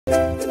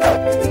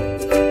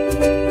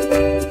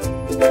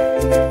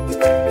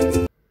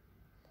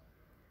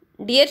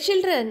Dear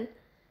children,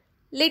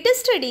 let us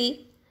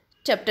study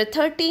Chapter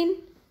 13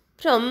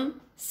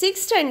 from 6th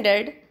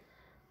Standard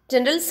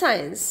General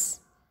Science,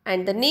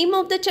 and the name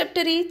of the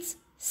chapter is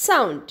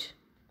Sound.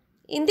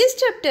 In this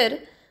chapter,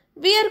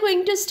 we are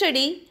going to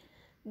study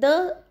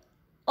the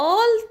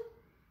all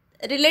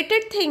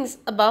related things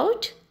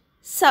about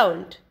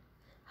sound.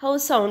 How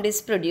sound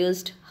is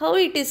produced, how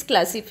it is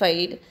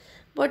classified,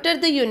 what are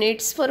the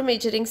units for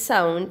measuring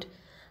sound,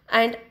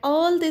 and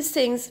all these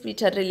things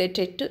which are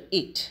related to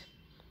it.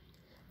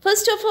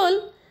 First of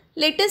all,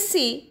 let us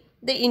see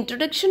the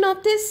introduction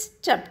of this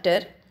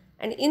chapter,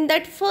 and in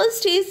that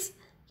first is,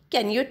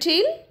 can you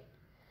tell?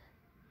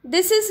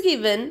 This is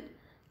given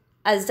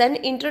as an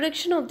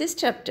introduction of this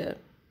chapter.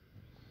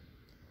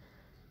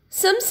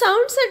 Some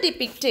sounds are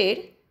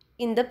depicted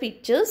in the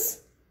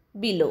pictures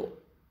below.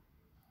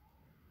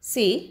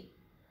 See,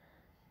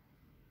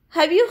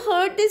 have you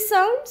heard these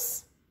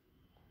sounds?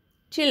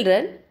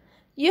 Children,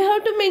 you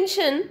have to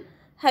mention,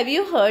 have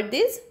you heard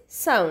these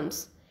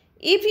sounds?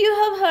 If you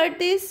have heard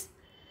this,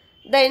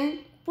 then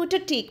put a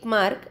tick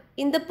mark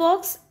in the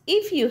box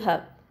if you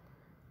have,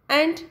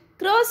 and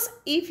cross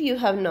if you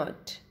have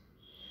not.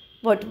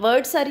 What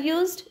words are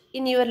used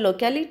in your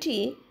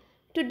locality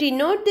to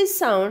denote these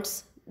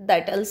sounds,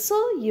 that also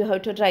you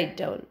have to write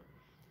down.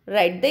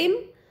 Write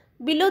them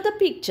below the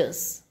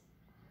pictures.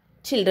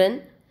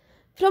 Children,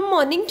 from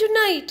morning to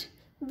night,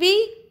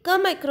 we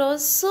come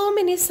across so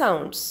many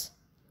sounds.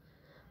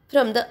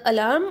 From the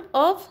alarm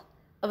of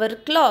our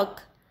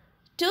clock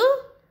to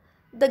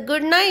the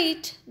good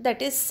night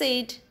that is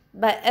said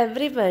by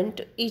everyone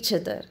to each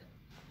other,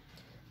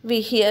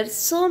 we hear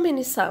so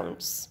many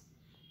sounds.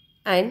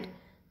 And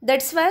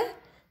that's why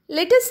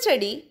let us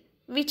study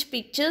which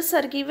pictures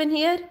are given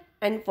here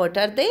and what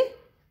are they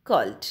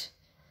called.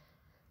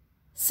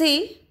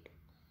 See,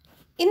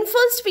 in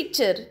first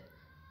picture,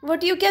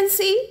 what you can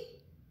see?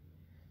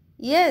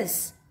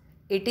 Yes,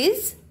 it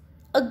is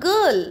a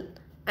girl,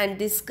 and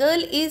this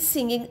girl is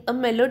singing a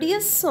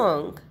melodious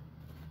song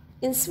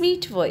in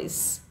sweet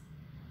voice.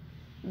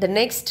 The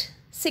next,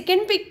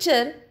 second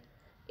picture,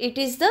 it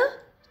is the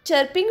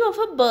chirping of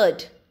a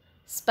bird.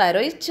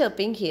 Sparrow is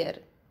chirping here.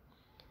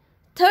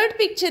 Third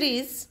picture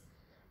is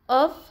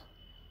of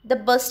the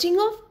bursting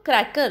of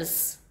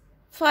crackers.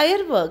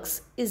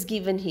 Fireworks is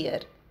given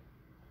here.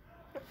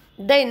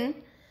 Then,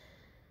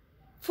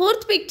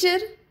 fourth picture,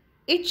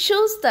 it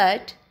shows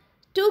that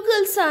two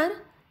girls are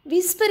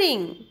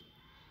whispering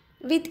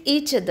with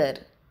each other.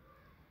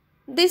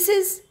 This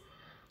is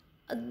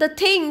the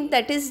thing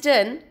that is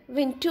done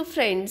when two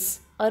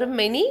friends or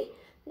many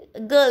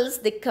girls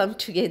they come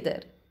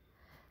together.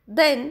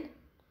 Then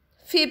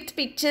fifth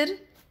picture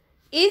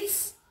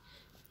is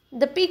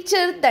the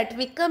picture that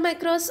we come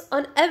across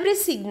on every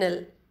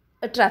signal,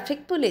 a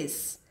traffic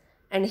police,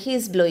 and he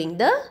is blowing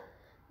the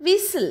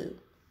whistle.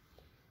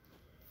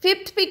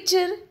 Fifth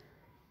picture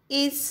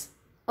is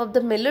of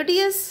the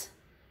melodious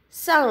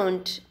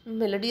sound,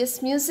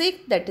 melodious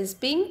music that is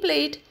being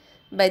played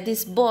by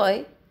this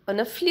boy on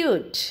a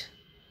flute.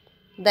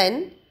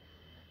 Then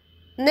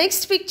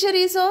next picture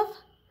is of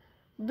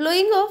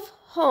blowing of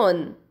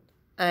horn,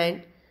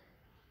 and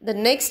the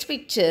next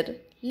picture,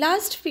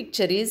 last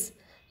picture is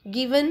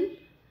given,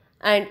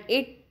 and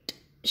it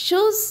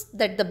shows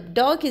that the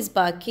dog is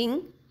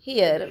barking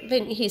here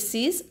when he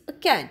sees a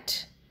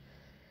cat.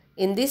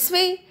 In this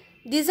way,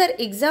 these are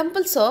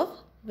examples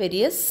of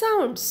various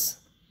sounds.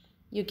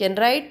 You can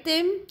write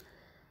them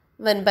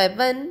one by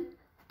one,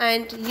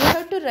 and you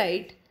have to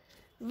write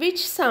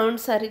which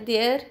sounds are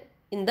there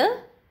in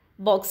the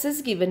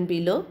boxes given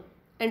below,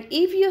 and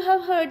if you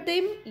have heard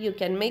them, you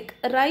can make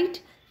a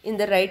write in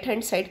the right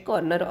hand side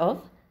corner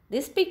of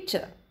this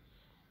picture.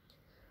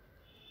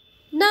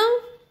 Now,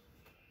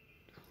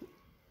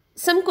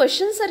 some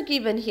questions are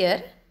given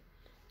here.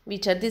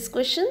 Which are these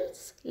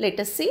questions? Let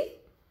us see.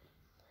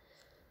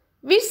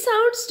 Which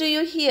sounds do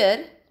you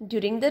hear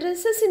during the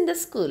recess in the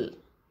school?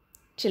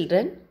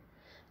 Children,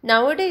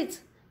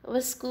 nowadays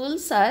our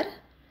schools are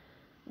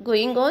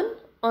going on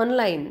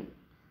online.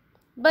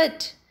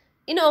 But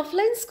in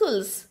offline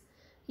schools,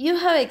 you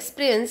have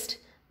experienced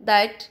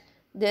that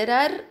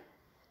there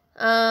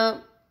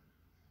are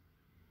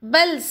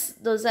bells,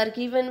 those are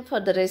given for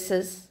the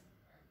recess.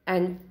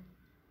 And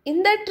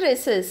in that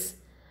recess,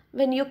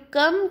 when you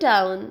come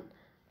down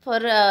for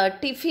a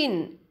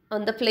tiffin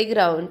on the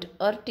playground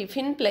or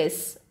tiffin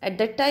place, at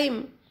that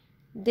time,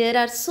 there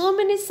are so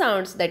many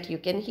sounds that you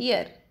can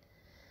hear.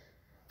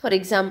 For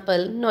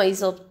example,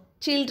 noise of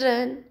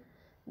children.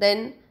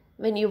 Then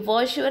when you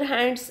wash your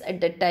hands at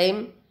that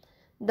time,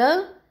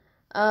 the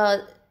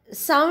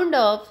sound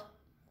of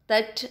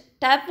that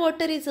tap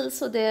water is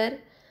also there.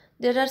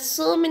 There are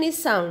so many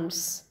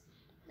sounds,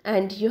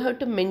 and you have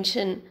to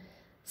mention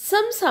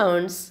some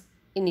sounds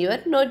in your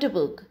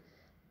notebook.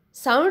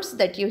 Sounds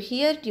that you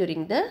hear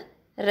during the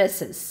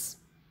recess.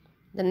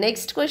 The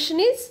next question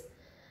is,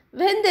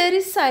 when there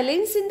is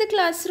silence in the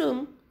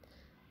classroom,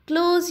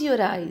 close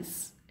your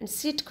eyes and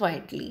sit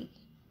quietly.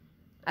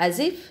 as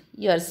if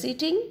you are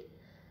sitting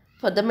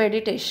for the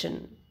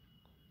meditation.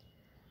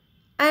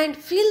 And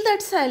feel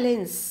that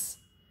silence.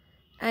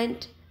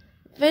 And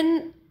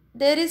when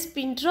there is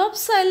pin drop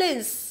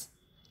silence,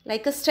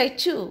 like a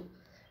statue,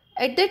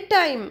 at that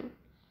time,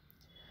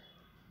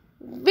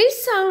 which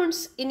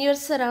sounds in your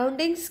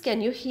surroundings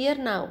can you hear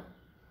now?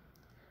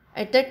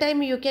 At that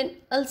time, you can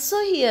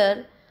also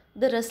hear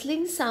the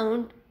rustling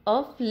sound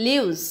of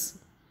leaves,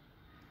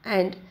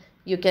 and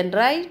you can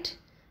write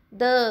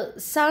the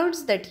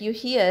sounds that you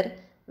hear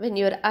when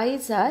your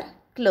eyes are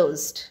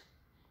closed.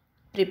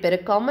 Prepare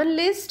a common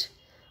list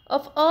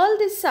of all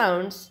these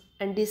sounds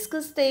and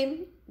discuss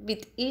them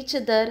with each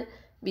other,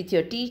 with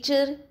your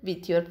teacher,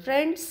 with your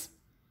friends,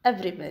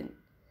 everyone.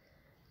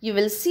 You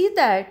will see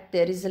that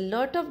there is a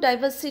lot of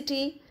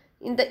diversity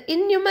in the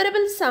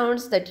innumerable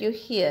sounds that you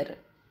hear.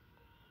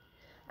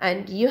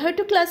 And you have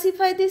to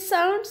classify these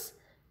sounds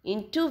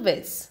in two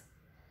ways.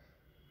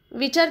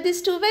 Which are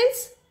these two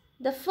ways?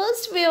 The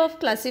first way of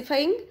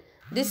classifying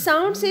these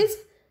sounds is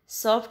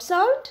soft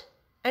sound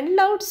and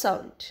loud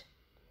sound.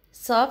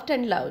 Soft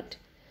and loud.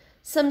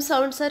 Some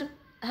sounds are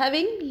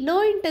having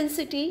low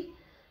intensity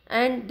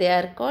and they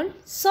are called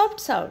soft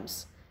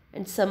sounds,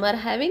 and some are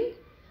having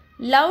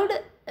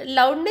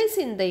loudness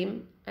in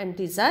them and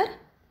these are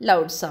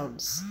loud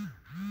sounds.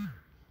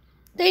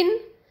 Then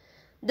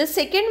the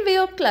second way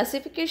of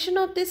classification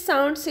of these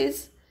sounds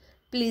is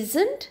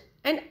pleasant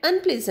and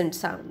unpleasant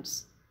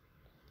sounds.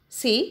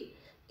 See,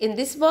 in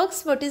this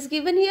box what is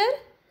given here?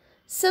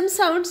 Some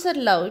sounds are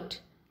loud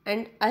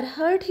and are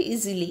heard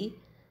easily,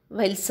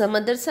 while some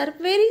others are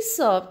very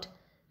soft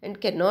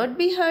and cannot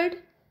be heard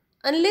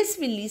unless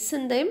we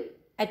listen them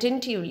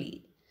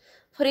attentively.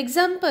 For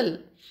example,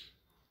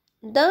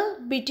 the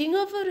beating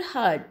of our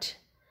heart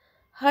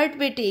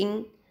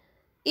beating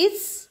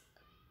is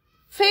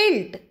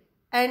felt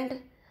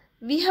and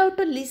we have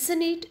to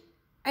listen it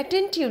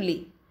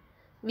attentively.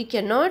 We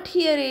cannot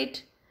hear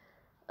it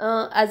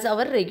as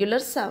our regular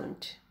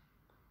sound.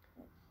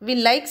 We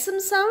like some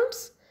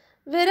sounds,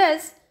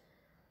 whereas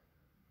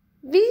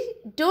we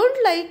don't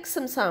like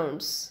some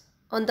sounds.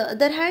 On the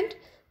other hand,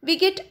 we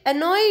get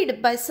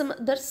annoyed by some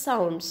other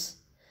sounds,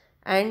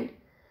 and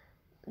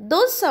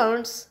those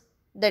sounds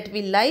that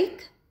we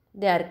like,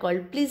 they are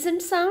called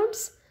pleasant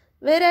sounds,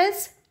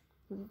 whereas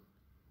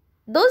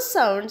those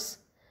sounds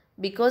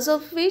because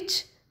of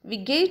which we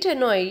get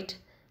annoyed,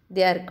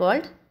 they are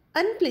called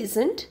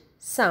unpleasant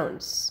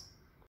sounds.